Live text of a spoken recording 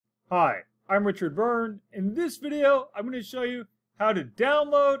Hi, I'm Richard Byrne. In this video, I'm going to show you how to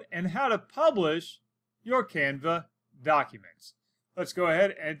download and how to publish your Canva documents. Let's go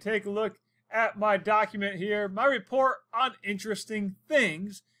ahead and take a look at my document here, my report on interesting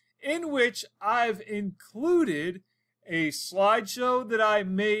things, in which I've included a slideshow that I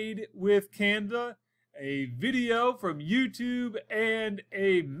made with Canva, a video from YouTube, and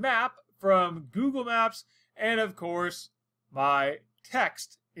a map from Google Maps, and of course, my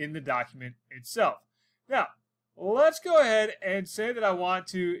text in the document itself. Now, let's go ahead and say that I want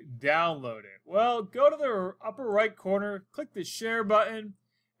to download it. Well, go to the upper right corner, click the share button,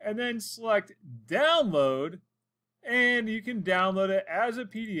 and then select download, and you can download it as a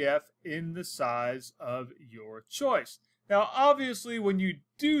PDF in the size of your choice. Now, obviously, when you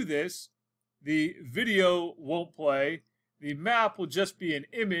do this, the video won't play, the map will just be an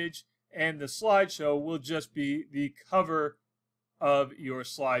image, and the slideshow will just be the cover of your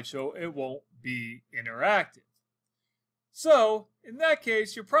slideshow. It won't be interactive. So, in that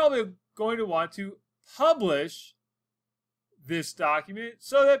case, you're probably going to want to publish this document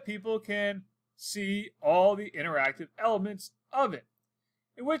so that people can see all the interactive elements of it.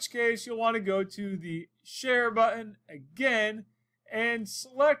 In which case, you'll want to go to the share button again and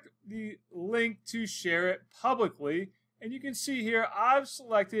select the link to share it publicly. And you can see here, I've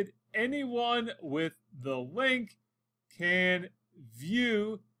selected anyone with the link can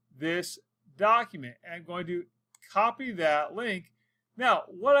view this document. And I'm going to copy that link. Now,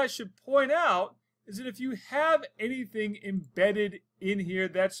 what I should point out is that if you have anything embedded in here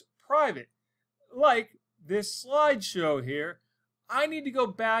that's private, like this slideshow here, I need to go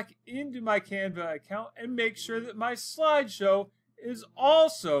back into my Canva account and make sure that my slideshow is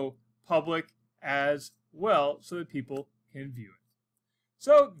also public as well so that people can view it.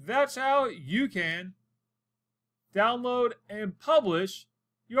 So that's how you can download and publish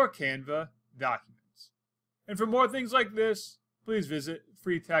your Canva documents. And for more things like this, please visit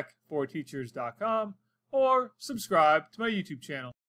freetech4teachers.com or subscribe to my YouTube channel.